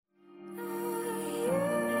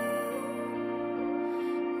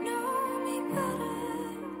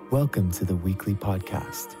Welcome to the weekly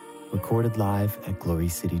podcast, recorded live at Glory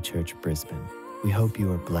City Church, Brisbane. We hope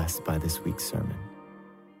you are blessed by this week's sermon.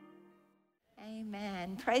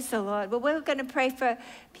 Amen. Praise the Lord. Well, we're going to pray for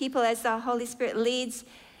people as the Holy Spirit leads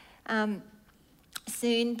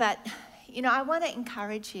soon. But, I want to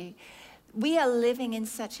encourage you. We are living in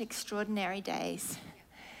such extraordinary days.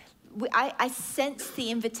 I sense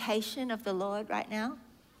the invitation of the Lord right now.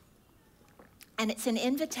 And it's an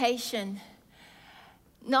invitation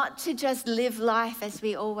not to just live life as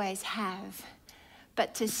we always have,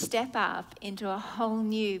 but to step up into a whole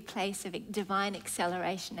new place of divine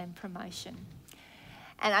acceleration and promotion.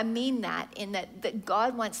 And I mean that in that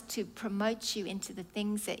God wants to promote you into the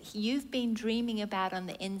things that you've been dreaming about on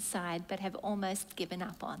the inside, but have almost given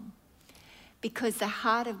up on. Because the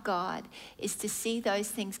heart of God is to see those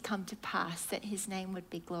things come to pass, that his name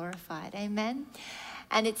would be glorified. Amen?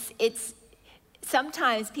 And it's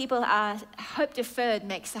sometimes people are, hope deferred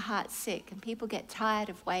makes the heart sick, and people get tired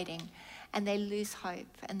of waiting and they lose hope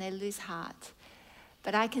and they lose heart.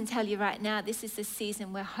 But I can tell you right now, this is the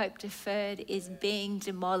season where hope deferred is being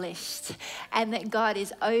demolished, and that God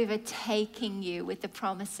is overtaking you with the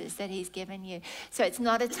promises that he's given you. So it's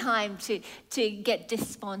not a time to get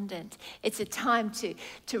despondent. It's a time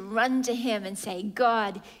to run to him and say,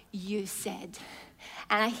 God, you said.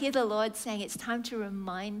 And I hear the Lord saying it's time to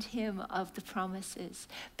remind him of the promises.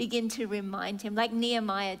 Begin to remind him, like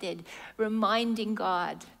Nehemiah did, reminding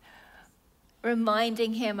God,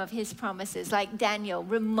 reminding him of his promises, like Daniel,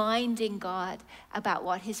 reminding God about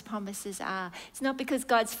what his promises are. It's not because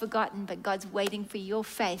God's forgotten, but God's waiting for your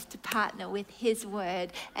faith to partner with his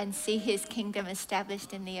word and see his kingdom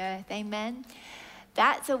established in the earth. Amen?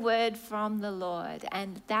 That's a word from the Lord,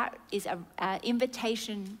 and that is an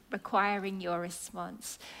invitation requiring your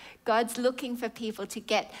response. God's looking for people to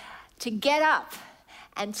get up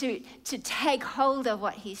and to take hold of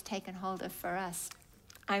what he's taken hold of for us.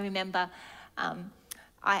 I remember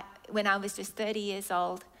when I was just 30 years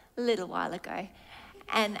old, a little while ago,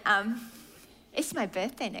 and it's my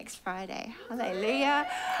birthday next Friday. Hallelujah.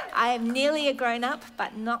 I am nearly a grown-up,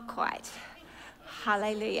 but not quite.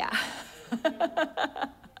 Hallelujah.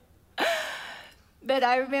 But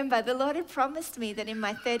I remember the Lord had promised me that in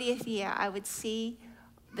my 30th year I would see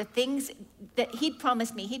the things that he'd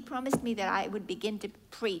promised me. He'd promised me that I would begin to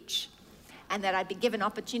preach and that I'd be given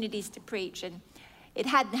opportunities to preach. And it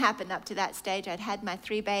hadn't happened up to that stage. I'd had my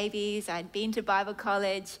 3 babies. I'd been to Bible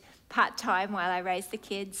college part-time while I raised the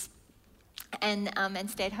kids and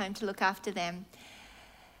stayed home to look after them.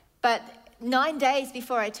 But 9 days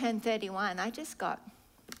before I turned 31, I just got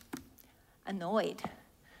annoyed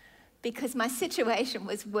because my situation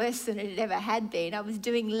was worse than it ever had been. I was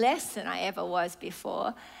doing less than I ever was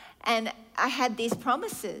before. And I had these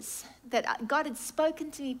promises that God had spoken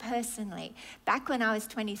to me personally. Back when I was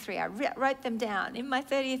 23, I wrote them down. In my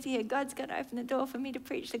 30th year, God's going to open the door for me to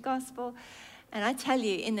preach the gospel. And I tell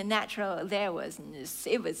you, in the natural, it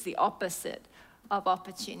was the opposite of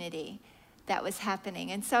opportunity that was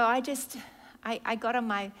happening. And so I got on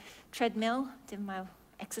my treadmill, did my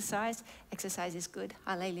exercise. Exercise is good.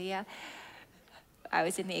 Hallelujah. I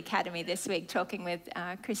was in the academy this week talking with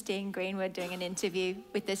Christine Greenwood, doing an interview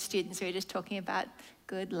with the students. We were just talking about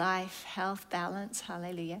good life, health, balance.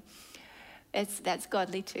 Hallelujah. That's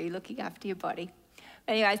godly too, looking after your body.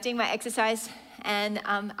 Anyway, I was doing my exercise, and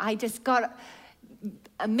I just got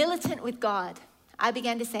a militant with God. I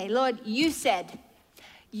began to say, Lord, you said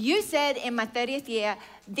in my 30th year,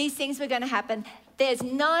 these things were going to happen. There's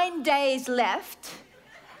 9 days left.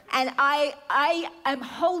 And I am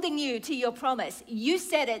holding you to your promise. You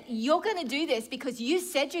said it. You're going to do this because you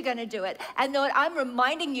said you're going to do it. And Lord, I'm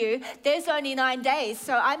reminding you there's only 9 days.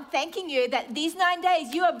 So I'm thanking you that these 9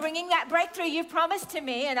 days you are bringing that breakthrough you've promised to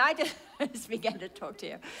me. And I just began to talk to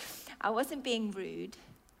you. I wasn't being rude,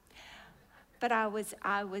 but I was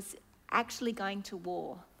actually going to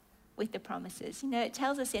war with the promises. It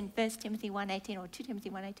tells us in 1 Timothy 1:18 or 2 Timothy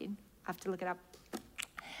 1:18. I have to look it up.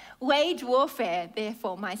 Wage warfare,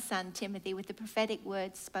 therefore, my son Timothy, with the prophetic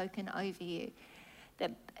words spoken over you.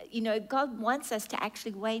 That, God wants us to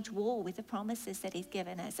actually wage war with the promises that he's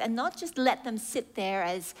given us and not just let them sit there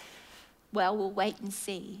as, well, we'll wait and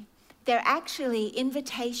see. They're actually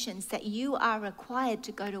invitations that you are required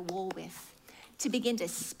to go to war with, to begin to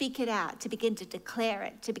speak it out, to begin to declare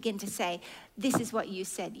it, to begin to say, this is what you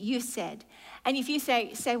said. And if you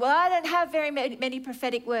say, well, I don't have very many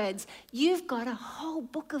prophetic words, you've got a whole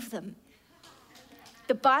book of them.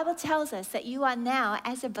 The Bible tells us that you are now,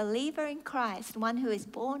 as a believer in Christ, one who is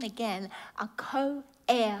born again, a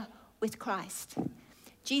co-heir with Christ.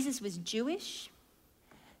 Jesus was Jewish,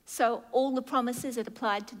 so all the promises that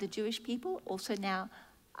applied to the Jewish people also now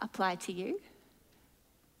apply to you.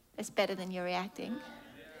 That's better than you're reacting.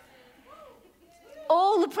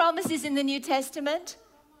 All the promises in the New Testament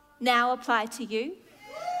now apply to you.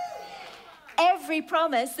 Every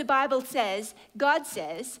promise, the Bible says, God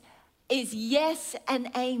says, is yes and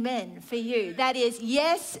amen for you. That is,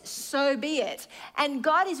 yes, so be it. And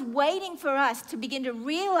God is waiting for us to begin to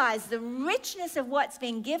realize the richness of what's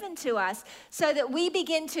been given to us so that we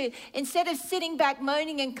begin to, instead of sitting back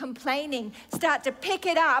moaning and complaining, start to pick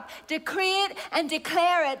it up, decree it and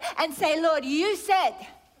declare it and say, Lord, you said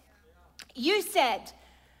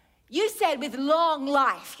with long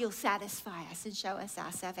life, you'll satisfy us and show us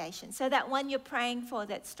our salvation. So that one you're praying for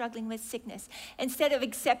that's struggling with sickness, instead of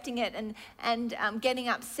accepting it and getting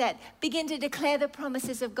upset, begin to declare the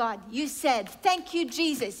promises of God. You said, thank you,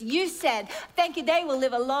 Jesus. You said, thank you, they will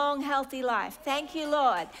live a long, healthy life. Thank you,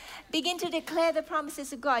 Lord. Begin to declare the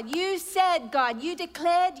promises of God. You said, God, you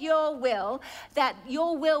declared your will, that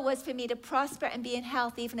your will was for me to prosper and be in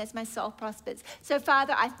health even as my soul prospers. So,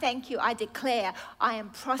 Father, I thank you. I declare I am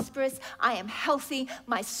prosperous. I am healthy.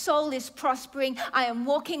 My soul is prospering. I am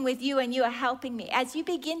walking with you and you are helping me. As you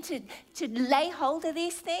begin to lay hold of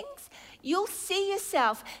these things, you'll see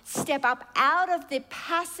yourself step up out of the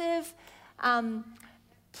passive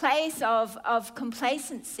place of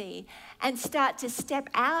complacency and start to step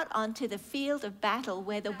out onto the field of battle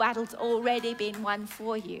where the battle's already been won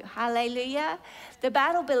for you. Hallelujah. The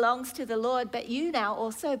battle belongs to the Lord, but you now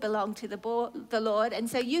also belong to the Lord. And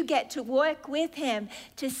so you get to work with him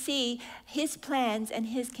to see his plans and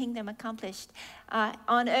his kingdom accomplished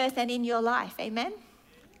on earth and in your life. Amen.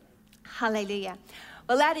 Hallelujah.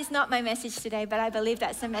 Well, that is not my message today, but I believe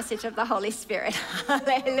that's the message of the Holy Spirit.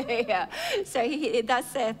 Hallelujah. So thus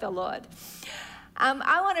saith the Lord.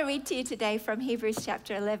 I want to read to you today from Hebrews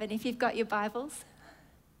chapter 11, if you've got your Bibles.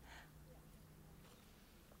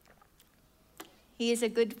 He is a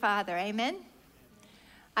good Father, amen?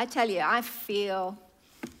 I tell you, I feel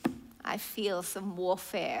some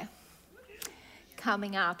warfare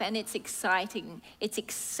coming up, and it's exciting. It's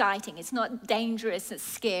exciting. It's not dangerous, it's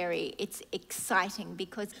scary. It's exciting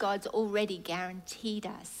because God's already guaranteed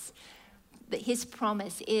us that his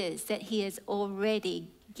promise is that he has already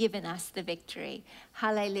given us the victory.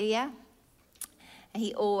 Hallelujah. And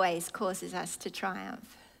he always causes us to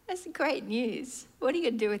triumph. That's great news. What are you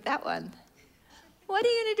going to do with that one? What are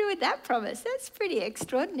you going to do with that promise? That's pretty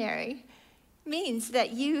extraordinary. It means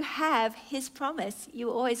that you have his promise.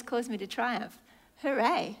 You always cause me to triumph.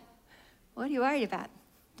 Hooray. What are you worried about?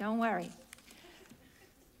 Don't worry.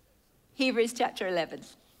 Hebrews chapter 11.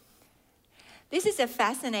 This is a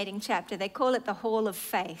fascinating chapter. They call it the Hall of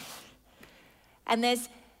Faith. And there's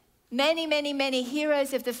many, many, many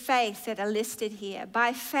heroes of the faith that are listed here.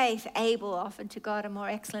 By faith, Abel offered to God a more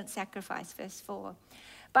excellent sacrifice, verse 4.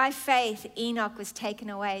 By faith, Enoch was taken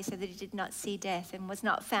away so that he did not see death and was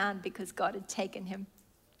not found because God had taken him.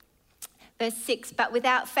 Verse 6, but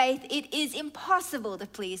without faith, it is impossible to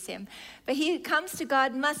please him. For he who comes to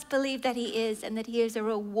God must believe that he is, and that he is a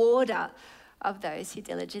rewarder of those who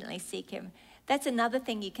diligently seek him. That's another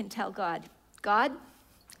thing you can tell God. God,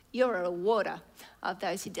 you're a rewarder of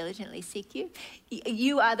those who diligently seek you.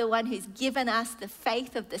 You are the one who's given us the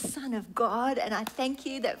faith of the Son of God, and I thank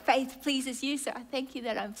you that faith pleases you, so I thank you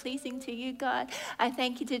that I'm pleasing to you, God. I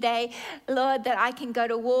thank you today, Lord, that I can go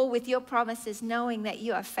to war with your promises knowing that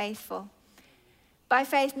you are faithful. By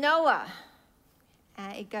faith, Noah,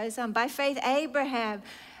 it goes on. By faith, Abraham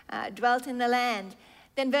dwelt in the land.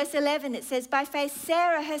 Then verse 11, it says, by faith,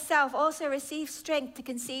 Sarah herself also received strength to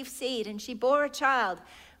conceive seed, and she bore a child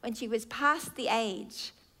when she was past the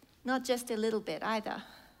age, not just a little bit either,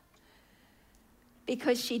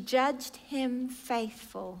 because she judged him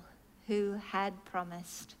faithful who had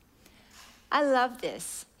promised. I love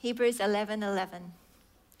this. Hebrews 11:11.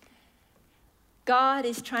 God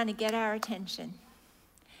is trying to get our attention.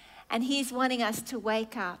 And he's wanting us to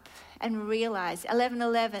wake up and realize.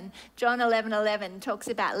 11:11, John 11:11 talks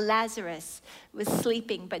about Lazarus was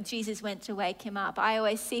sleeping, but Jesus went to wake him up. I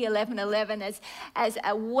always see 11:11 as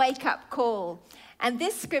a wake-up call. And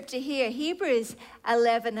this scripture here, Hebrews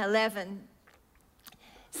 11:11,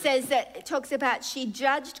 says that it talks about she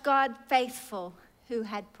judged God faithful who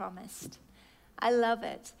had promised. I love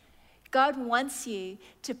it. God wants you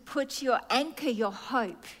to anchor your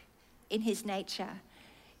hope in his nature.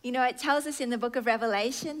 You know, it tells us in the book of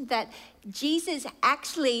Revelation that Jesus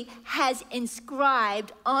actually has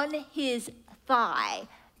inscribed on his thigh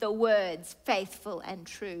the words faithful and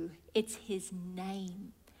true. It's his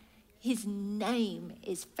name. His name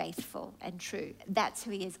is faithful and true. That's who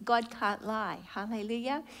he is. God can't lie.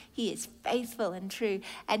 Hallelujah. He is faithful and true.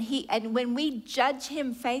 And when we judge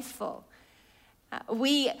him faithful,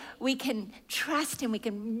 We can trust him, we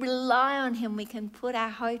can rely on him, we can put our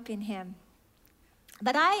hope in him.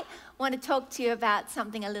 But I want to talk to you about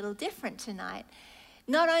something a little different tonight.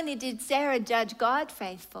 Not only did Sarah judge God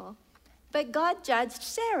faithful, but God judged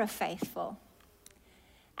Sarah faithful.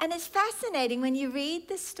 And it's fascinating when you read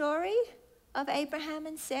the story of Abraham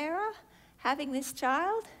and Sarah having this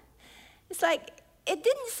child. It's like, it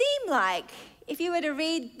didn't seem like, if you were to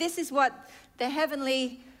read, this is what the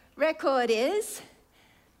heavenly record is,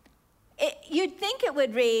 you'd think it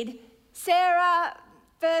would read, Sarah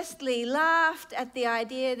firstly laughed at the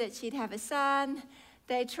idea that she'd have a son.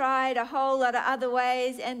 They tried a whole lot of other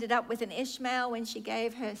ways, ended up with an Ishmael when she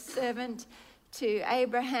gave her servant to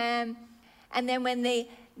Abraham. And then when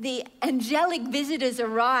the angelic visitors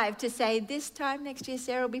arrived to say, this time next year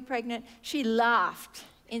Sarah will be pregnant, she laughed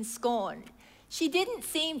in scorn. She didn't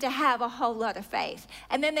seem to have a whole lot of faith.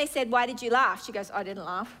 And then they said, why did you laugh? She goes, I didn't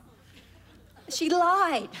laugh. She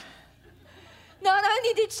lied. Not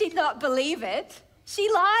only did she not believe it, she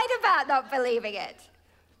lied about not believing it.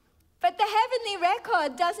 But the heavenly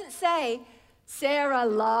record doesn't say, Sarah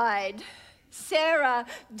lied. Sarah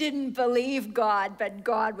didn't believe God, but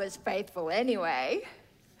God was faithful anyway.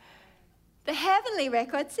 The heavenly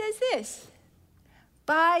record says this,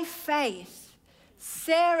 by faith,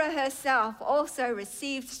 Sarah herself also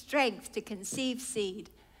received strength to conceive seed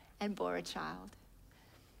and bore a child.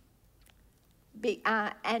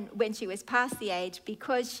 And when she was past the age,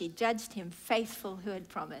 because she judged him faithful who had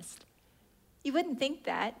promised. You wouldn't think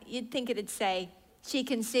that. You'd think it'd say she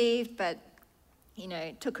conceived, but,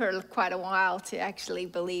 it took her quite a while to actually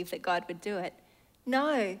believe that God would do it.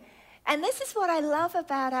 No. And this is what I love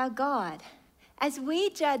about our God. As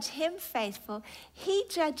we judge him faithful, he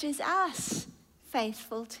judges us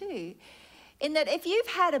faithful too. In that if you've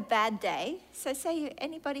had a bad day, so say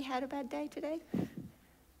anybody had a bad day today?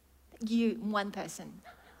 You, one person.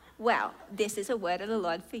 Well, this is a word of the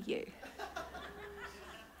Lord for you.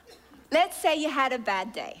 Let's say you had a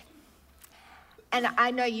bad day. And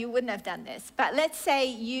I know you wouldn't have done this, but let's say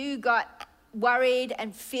you got worried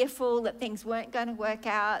and fearful that things weren't going to work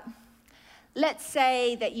out. Let's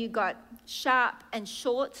say that you got sharp and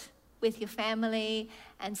short with your family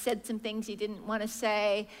and said some things you didn't want to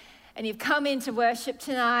say, and you've come into worship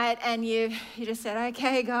tonight and you just said,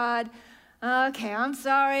 okay, God, okay, I'm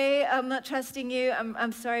sorry, I'm not trusting you.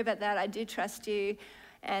 I'm sorry about that. I do trust you.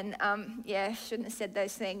 And shouldn't have said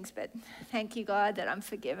those things, but thank you, God, that I'm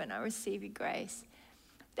forgiven. I receive your grace.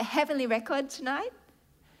 The heavenly record tonight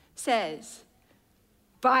says,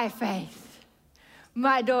 by faith,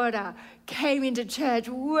 my daughter came into church,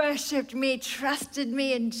 worshipped me, trusted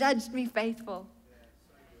me, and judged me faithful.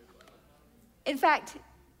 In fact,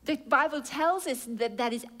 the Bible tells us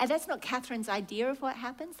that's not Catherine's idea of what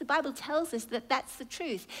happens. The Bible tells us that that's the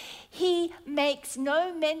truth. He makes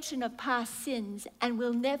no mention of past sins and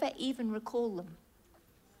will never even recall them.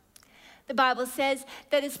 The Bible says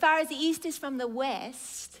that as far as the east is from the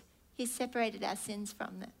west, he's separated our sins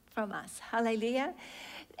from us. Hallelujah.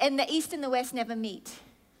 And the east and the west never meet.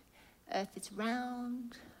 Earth is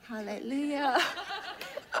round. Hallelujah.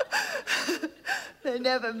 They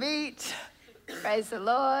never meet. Praise the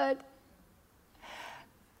Lord.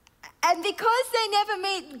 And because they never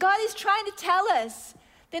meet, God is trying to tell us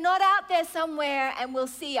they're not out there somewhere and we'll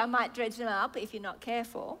see, I might dredge them up if you're not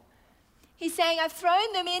careful. He's saying, I've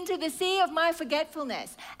thrown them into the sea of my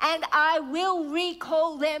forgetfulness and I will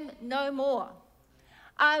recall them no more.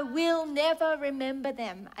 I will never remember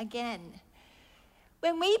them again.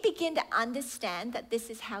 When we begin to understand that this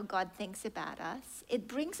is how God thinks about us, it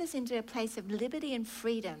brings us into a place of liberty and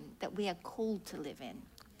freedom that we are called to live in.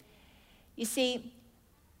 You see,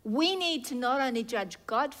 we need to not only judge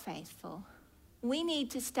God faithful, we need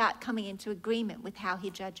to start coming into agreement with how he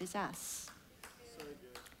judges us.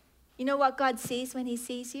 You know what God sees when he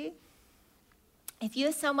sees you? If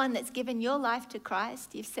you're someone that's given your life to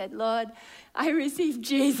Christ, you've said, Lord, I receive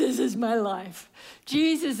Jesus as my life.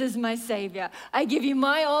 Jesus is my Savior. I give you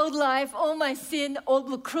my old life, all my sin, all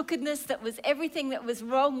the crookedness that was everything that was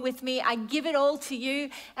wrong with me. I give it all to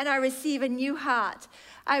you and I receive a new heart.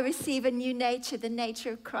 I receive a new nature, the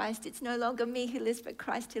nature of Christ. It's no longer me who lives, but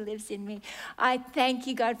Christ who lives in me. I thank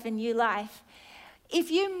you, God, for new life.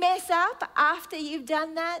 If you mess up after you've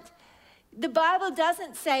done that, the Bible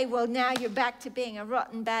doesn't say, well, now you're back to being a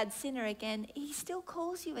rotten, bad sinner again. He still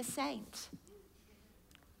calls you a saint.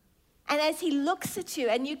 And as he looks at you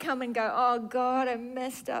and you come and go, oh, God, I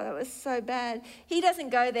messed up. It was so bad. He doesn't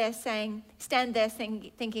go there stand there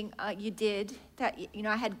thinking, oh, you did.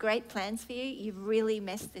 I had great plans for you. You've really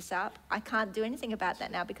messed this up. I can't do anything about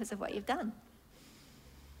that now because of what you've done.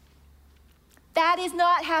 That is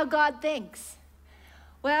not how God thinks.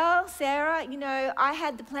 Well, Sarah, I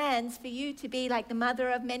had the plans for you to be like the mother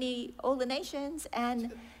of all the nations,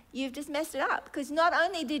 and you've just messed it up. Because not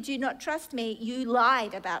only did you not trust me, you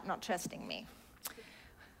lied about not trusting me.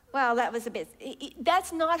 Well, that was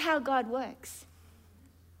that's not how God works.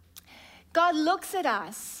 God looks at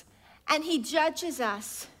us and he judges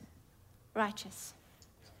us righteous,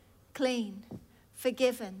 clean,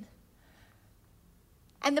 forgiven.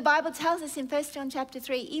 And the Bible tells us in 1 John chapter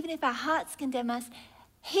 3, even if our hearts condemn us,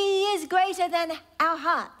 he is greater than our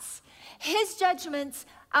hearts. His judgments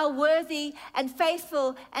are worthy and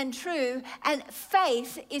faithful and true, and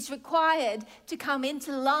faith is required to come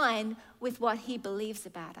into line with what he believes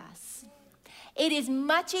about us. It is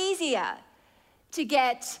much easier to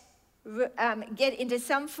get into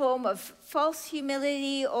some form of false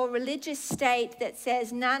humility or religious state that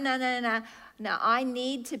says, no, I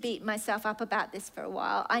need to beat myself up about this for a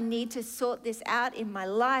while. I need to sort this out in my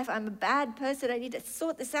life. I'm a bad person. I need to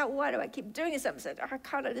sort this out. Why do I keep doing this? I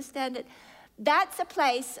can't understand it. That's a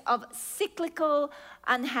place of cyclical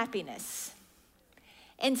unhappiness.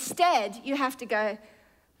 Instead, you have to go,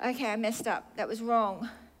 okay, I messed up. That was wrong.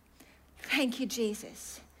 Thank you,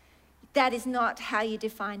 Jesus. That is not how you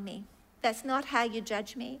define me. That's not how you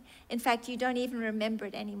judge me. In fact, you don't even remember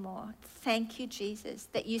it anymore. Thank you, Jesus,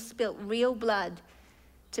 that you spilt real blood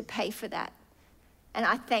to pay for that. And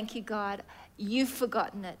I thank you, God, you've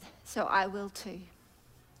forgotten it, so I will too.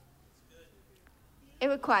 It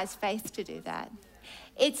requires faith to do that.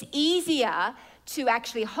 It's easier to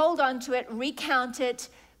actually hold on to it, recount it,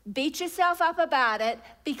 beat yourself up about it,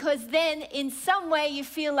 because then in some way you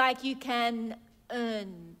feel like you can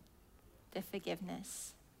earn the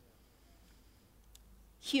forgiveness.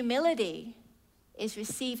 Humility is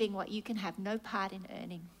receiving what you can have no part in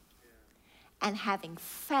earning. And having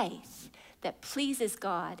faith that pleases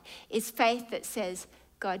God is faith that says,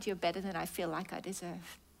 God, you're better than I feel like I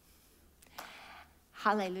deserve.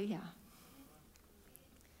 Hallelujah.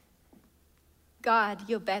 God,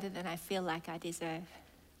 you're better than I feel like I deserve.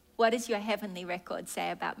 What does your heavenly record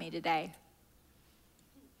say about me today?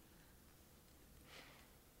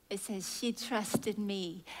 It says she trusted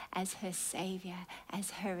me as her Savior,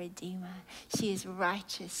 as her Redeemer. She is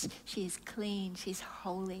righteous, she is clean, she's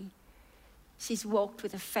holy. She's walked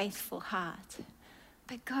with a faithful heart.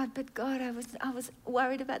 But God, I was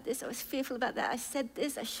worried about this. I was fearful about that. I said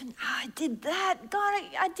this, I shouldn't. Oh, I did that. God,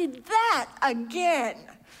 I did that again.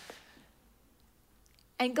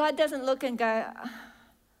 And God doesn't look and go,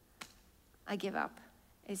 I give up.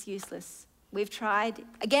 It's useless. We've tried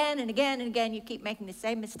again and again and again. You keep making the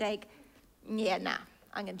same mistake. Yeah, nah,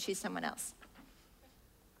 I'm going to choose someone else.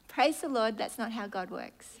 Praise the Lord, that's not how God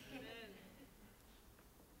works. Amen.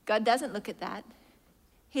 God doesn't look at that.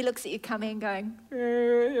 He looks at you coming and going,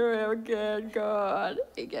 you're again, God.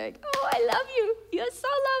 You're going, oh, I love you. You're so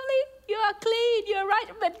lovely. You are clean. You're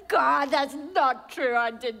right. But God, that's not true.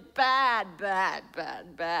 I did bad.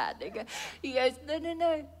 He goes,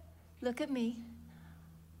 no. Look at me.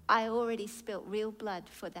 I already spilt real blood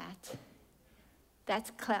for that.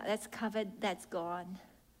 That's covered. That's gone.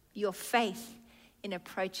 Your faith in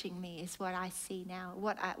approaching me is what I see now,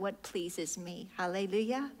 what pleases me.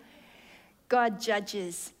 Hallelujah. God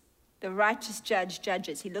judges. The righteous judge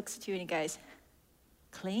judges. He looks at you and he goes,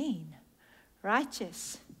 clean,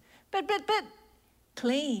 righteous. But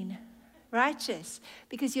clean, righteous.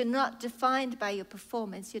 Because you're not defined by your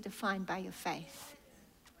performance, you're defined by your faith.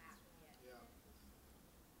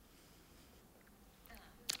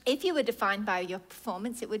 If you were defined by your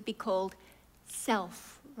performance, it would be called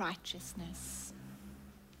self-righteousness.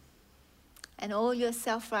 And all your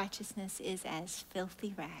self-righteousness is as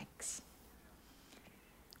filthy rags.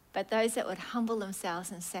 But those that would humble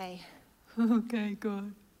themselves and say, okay,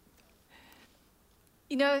 God.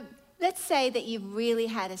 Let's say that you've really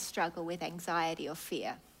had a struggle with anxiety or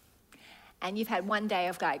fear. And you've had one day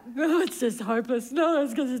of like, oh, it's just hopeless. No,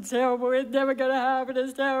 it's because it's terrible. It's never going to happen.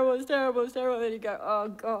 It's terrible. And you go, oh,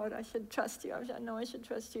 God, I should trust you. I know I should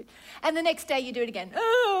trust you. And the next day you do it again.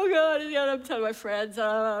 Oh, God, I'm telling my friends.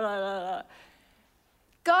 God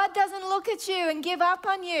doesn't look at you and give up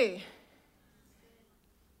on you.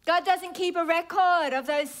 God doesn't keep a record of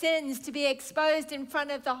those sins to be exposed in front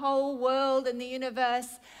of the whole world and the universe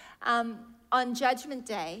on Judgment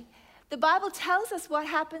Day. The Bible tells us what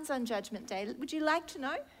happens on Judgment Day. Would you like to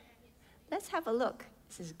know? Let's have a look.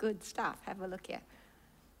 This is good stuff. Have a look here.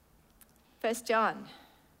 1 John.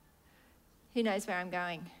 Who knows where I'm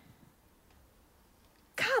going?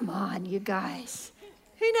 Come on, you guys.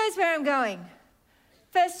 Who knows where I'm going?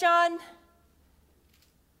 1 John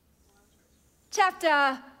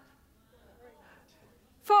chapter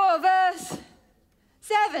 4, verse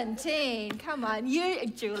 17. Come on. You,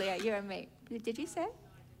 Julia, you and me. Did you say?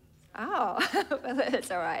 Oh, well,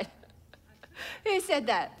 that's all right. Who said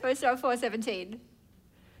that? 1 John 4:17.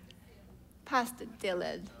 Pastor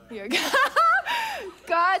Dylan.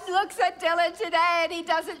 God looks at Dylan today and he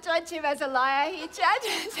doesn't judge him as a liar. He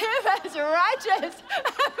judges him as righteous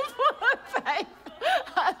and full of faith.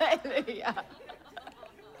 Hallelujah.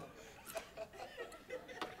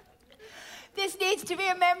 This needs to be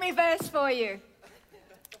a memory verse for you.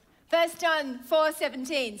 1 John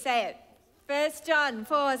 4:17. Say it. 1 John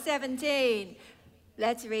 4:17.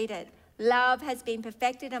 Let's read it. Love has been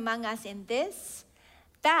perfected among us in this,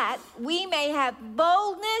 that we may have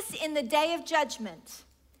boldness in the day of judgment,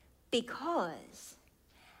 because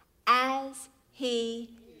as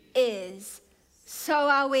he is, so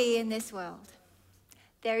are we in this world.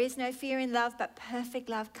 There is no fear in love, but perfect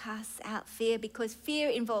love casts out fear, because fear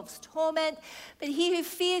involves torment, but he who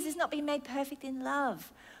fears has not been made perfect in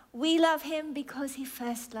love. We love him because he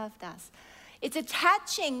first loved us. It's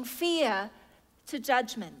attaching fear to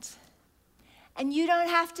judgment. And you don't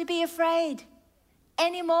have to be afraid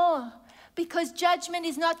anymore, because judgment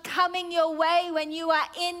is not coming your way when you are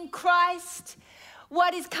in Christ.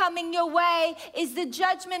 What is coming your way is the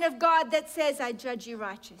judgment of God that says, I judge you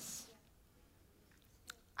righteous.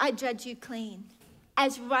 I judge you clean,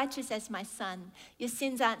 as righteous as my son. Your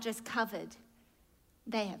sins aren't just covered,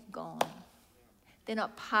 they have gone. They're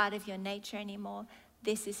not part of your nature anymore.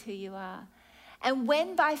 This is who you are. And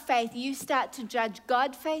when by faith you start to judge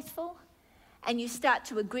God faithful, and you start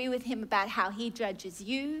to agree with him about how he judges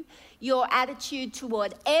you, your attitude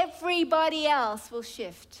toward everybody else will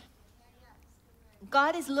shift.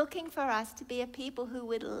 God is looking for us to be a people who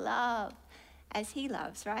would love as he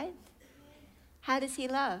loves, right? How does he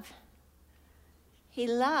love? He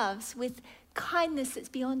loves with kindness that's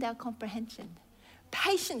beyond our comprehension,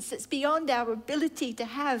 patience that's beyond our ability to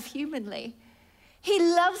have humanly. He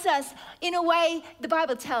loves us in a way, the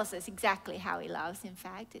Bible tells us exactly how he loves. In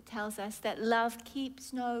fact, it tells us that love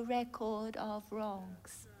keeps no record of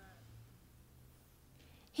wrongs.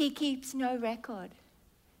 He keeps no record.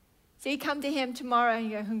 So you come to him tomorrow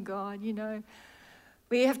and you go, oh God,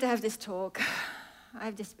 we have to have this talk.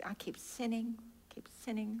 I keep sinning.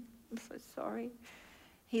 I'm so sorry.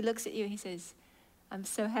 He looks at you and he says, I'm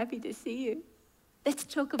so happy to see you. Let's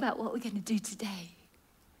talk about what we're going to do today.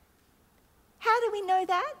 How do we know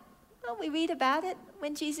that? Well, we read about it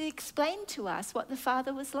when Jesus explained to us what the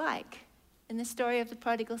Father was like in the story of the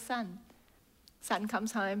prodigal son. Son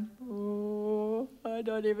comes home. Oh, I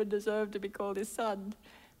don't even deserve to be called his son.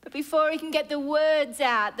 But before he can get the words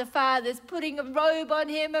out, the father's putting a robe on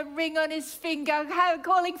him, a ring on his finger,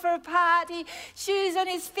 calling for a party, shoes on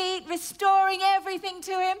his feet, restoring everything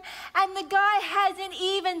to him. And the guy hasn't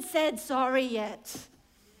even said sorry yet.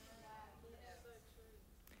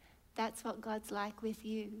 That's what God's like with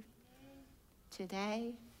you.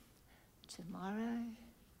 Today, tomorrow,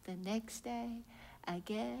 the next day,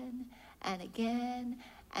 again and again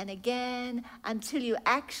and again, until you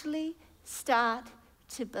actually start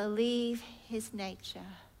to believe his nature.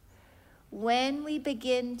 When we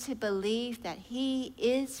begin to believe that he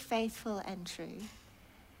is faithful and true,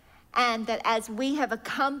 and that as we have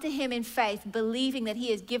come to him in faith, believing that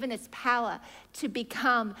he has given us power to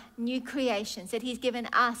become new creations, that he's given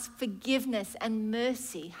us forgiveness and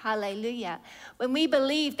mercy, hallelujah. When we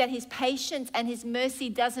believe that his patience and his mercy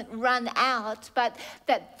doesn't run out, but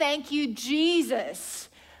that, thank you, Jesus,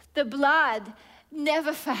 the blood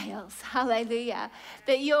never fails, hallelujah.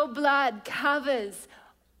 That your blood covers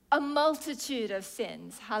a multitude of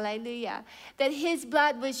sins, hallelujah. That his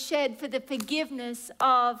blood was shed for the forgiveness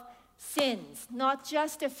of sins, not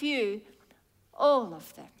just a few, all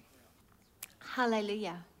of them.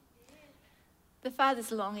 Hallelujah. The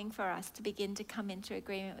Father's longing for us to begin to come into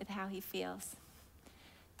agreement with how he feels,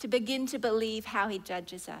 to begin to believe how he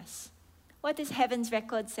judges us. What does heaven's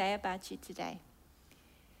record say about you today?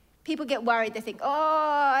 People get worried. They think, oh,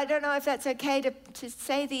 I don't know if that's okay to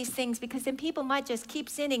say these things, because then people might just keep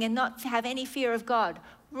sinning and not have any fear of God.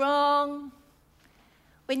 Wrong.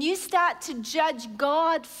 When you start to judge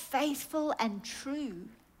God faithful and true,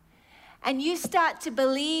 and you start to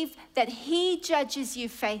believe that he judges you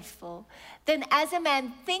faithful, then as a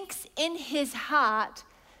man thinks in his heart,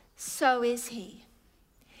 so is he.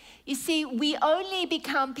 You see, we only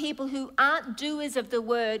become people who aren't doers of the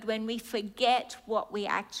word when we forget what we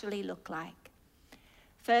actually look like.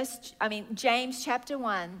 James chapter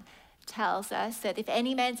 1 tells us that if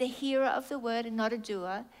any man's a hearer of the word and not a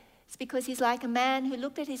doer, it's because he's like a man who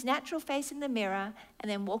looked at his natural face in the mirror and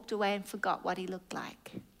then walked away and forgot what he looked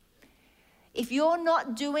like. If you're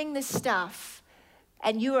not doing the stuff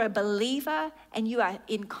and you are a believer and you are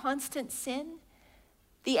in constant sin,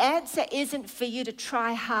 the answer isn't for you to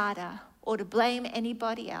try harder or to blame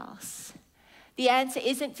anybody else. The answer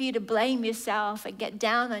isn't for you to blame yourself and get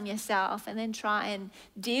down on yourself and then try and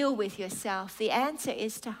deal with yourself. The answer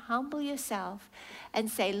is to humble yourself and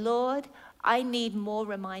say, Lord, I need more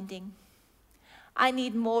reminding. I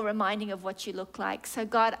need more reminding of what you look like. So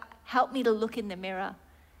God, help me to look in the mirror.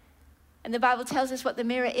 And the Bible tells us what the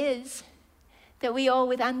mirror is, that we all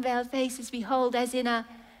with unveiled faces behold as in a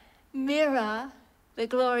mirror the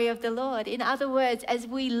glory of the Lord. In other words, as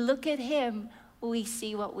we look at him, we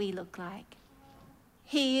see what we look like.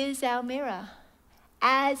 He is our mirror.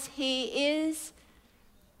 As he is,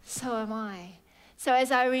 so am I. So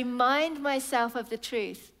as I remind myself of the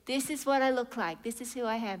truth, this is what I look like. This is who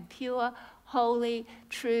I am. Pure, holy,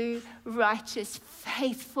 true, righteous,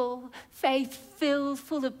 faithful, faith-filled,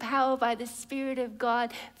 full of power by the Spirit of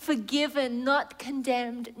God, forgiven, not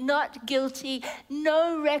condemned, not guilty,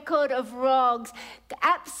 no record of wrongs,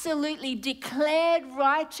 absolutely declared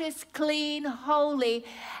righteous, clean, holy.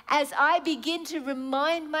 As I begin to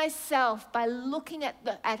remind myself by looking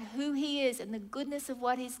at who he is and the goodness of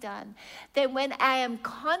what he's done, then when I am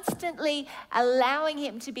constantly allowing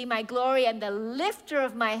him to be my glory and the lifter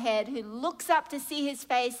of my head, who looks up to see his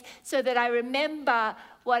face so that I remember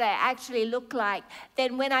what I actually look like,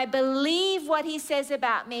 then when I believe what he says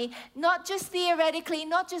about me, not just theoretically,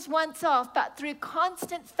 not just once off, but through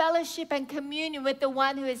constant fellowship and communion with the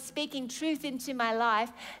one who is speaking truth into my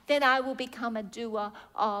life, then I will become a doer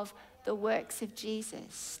of the works of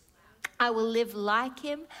Jesus. I will live like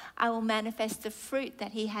him. I will manifest the fruit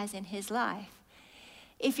that he has in his life.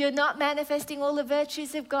 If you're not manifesting all the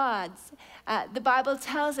virtues of God, the Bible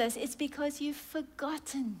tells us it's because you've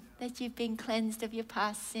forgotten that you've been cleansed of your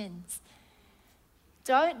past sins.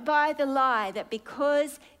 Don't buy the lie that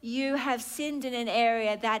because you have sinned in an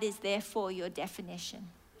area, that is therefore your definition.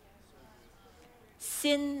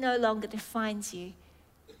 Sin no longer defines you.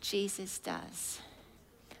 Jesus does.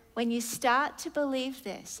 When you start to believe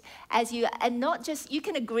this, and not just, you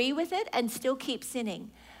can agree with it and still keep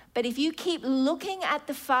sinning. But if you keep looking at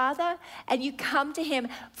the Father and you come to him,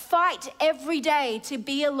 fight every day to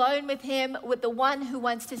be alone with him, with the one who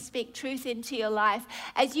wants to speak truth into your life.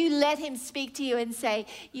 As you let him speak to you and say,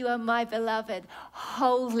 you are my beloved,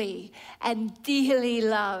 holy and dearly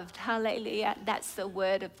loved. Hallelujah. That's the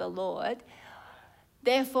word of the Lord.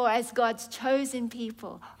 Therefore, as God's chosen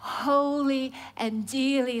people, holy and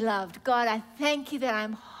dearly loved, God, I thank you that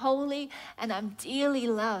I'm holy and I'm dearly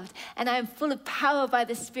loved and I'm full of power by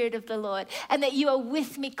the Spirit of the Lord, and that you are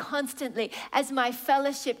with me constantly as my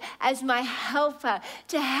fellowship, as my helper,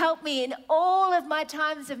 to help me in all of my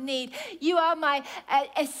times of need. You are my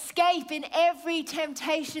escape in every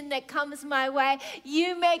temptation that comes my way.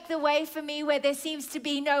 You make the way for me where there seems to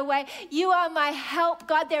be no way. You are my help,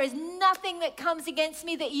 God. There is nothing that comes against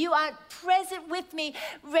me that you aren't present with me,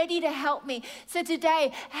 ready to help me. So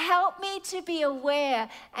today, help me to be aware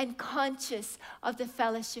and conscious of the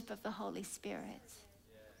fellowship of the Holy Spirit.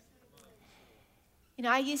 You know,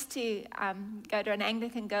 I used to go to an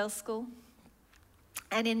Anglican girls' school,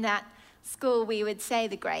 and in that school we would say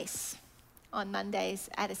the grace on Mondays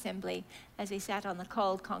at assembly as we sat on the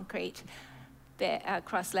cold concrete,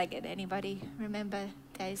 cross-legged. Anybody remember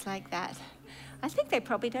days like that? I think they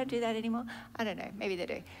probably don't do that anymore. I don't know. Maybe they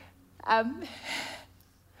do.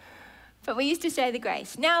 But we used to say the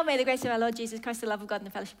grace. Now may the grace of our Lord Jesus Christ, the love of God, and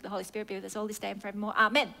the fellowship of the Holy Spirit be with us all this day and forevermore.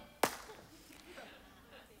 Amen.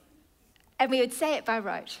 And we would say it by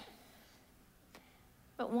rote.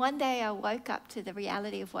 But one day I woke up to the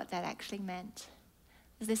reality of what that actually meant.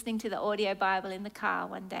 I was listening to the audio Bible in the car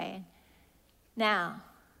one day. Now,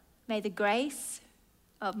 may the grace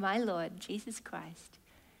of my Lord Jesus Christ,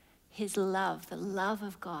 his love, the love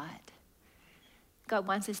of God. God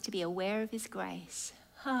wants us to be aware of his grace.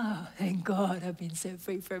 Oh, thank God I've been set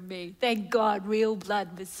free from me. Thank God real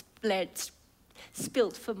blood was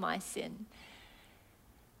spilt for my sin.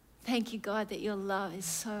 Thank you, God, that your love is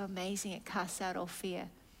so amazing. It casts out all fear.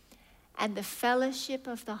 And the fellowship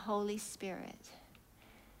of the Holy Spirit.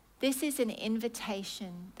 This is an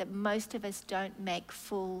invitation that most of us don't make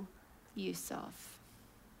full use of.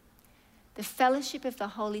 The fellowship of the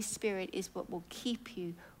Holy Spirit is what will keep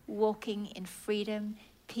you walking in freedom,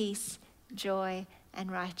 peace, joy,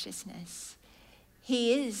 and righteousness.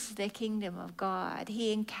 He is the kingdom of God.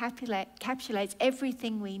 He encapsulates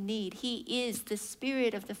everything we need. He is the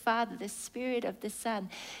Spirit of the Father, the Spirit of the Son,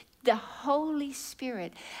 the Holy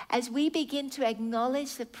Spirit. As we begin to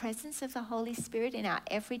acknowledge the presence of the Holy Spirit in our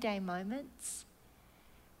everyday moments,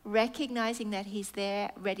 recognizing that he's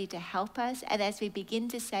there ready to help us, and as we begin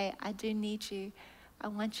to say, I do need you, I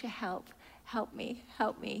want your help. Help me,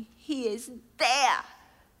 help me. He is there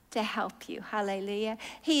to help you. Hallelujah.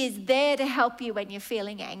 He is there to help you when you're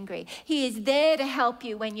feeling angry. He is there to help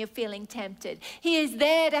you when you're feeling tempted. He is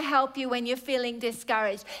there to help you when you're feeling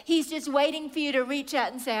discouraged. He's just waiting for you to reach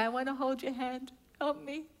out and say, I want to hold your hand. Help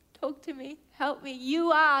me. Talk to me. Help me.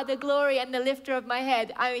 You are the glory and the lifter of my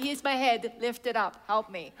head. Here's my head. Lift it up. Help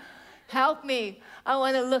me. Help me. I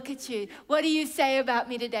want to look at you. What do you say about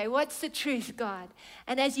me today? What's the truth, God?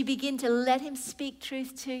 And as you begin to let him speak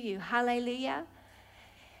truth to you, hallelujah,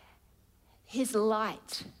 his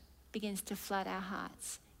light begins to flood our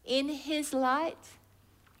hearts. In his light,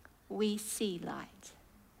 we see light,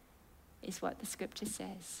 is what the scripture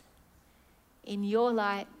says. In your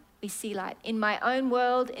light, we see light. In my own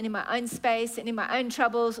world and in my own space and in my own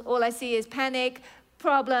troubles, all I see is panic,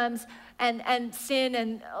 problems, and sin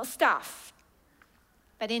and stuff.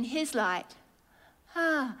 But in his light,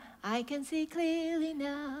 I can see clearly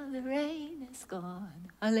now, the rain is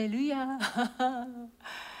gone. Hallelujah.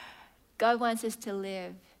 God wants us to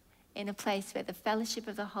live in a place where the fellowship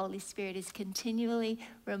of the Holy Spirit is continually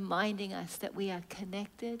reminding us that we are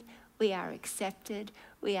connected, we are accepted,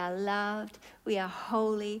 we are loved, we are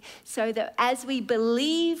holy, so that as we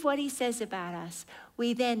believe what he says about us,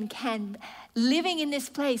 we then can, living in this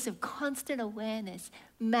place of constant awareness,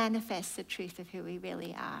 manifest the truth of who we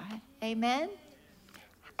really are. Amen?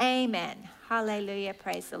 Amen. Hallelujah.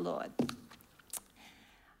 Praise the Lord.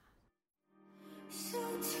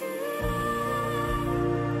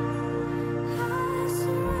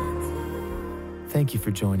 Thank you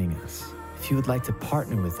for joining us. If you would like to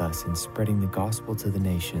partner with us in spreading the gospel to the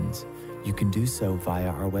nations, you can do so via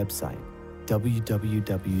our website,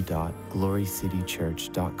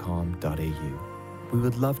 www.glorycitychurch.com.au. We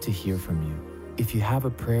would love to hear from you. If you have a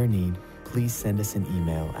prayer need, please send us an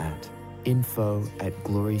email at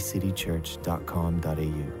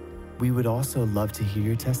info@glorycitychurch.com.au. We would also love to hear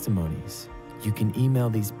your testimonies. You can email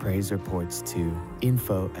these praise reports to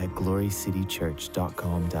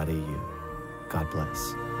info@glorycitychurch.com.au. God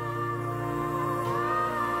bless.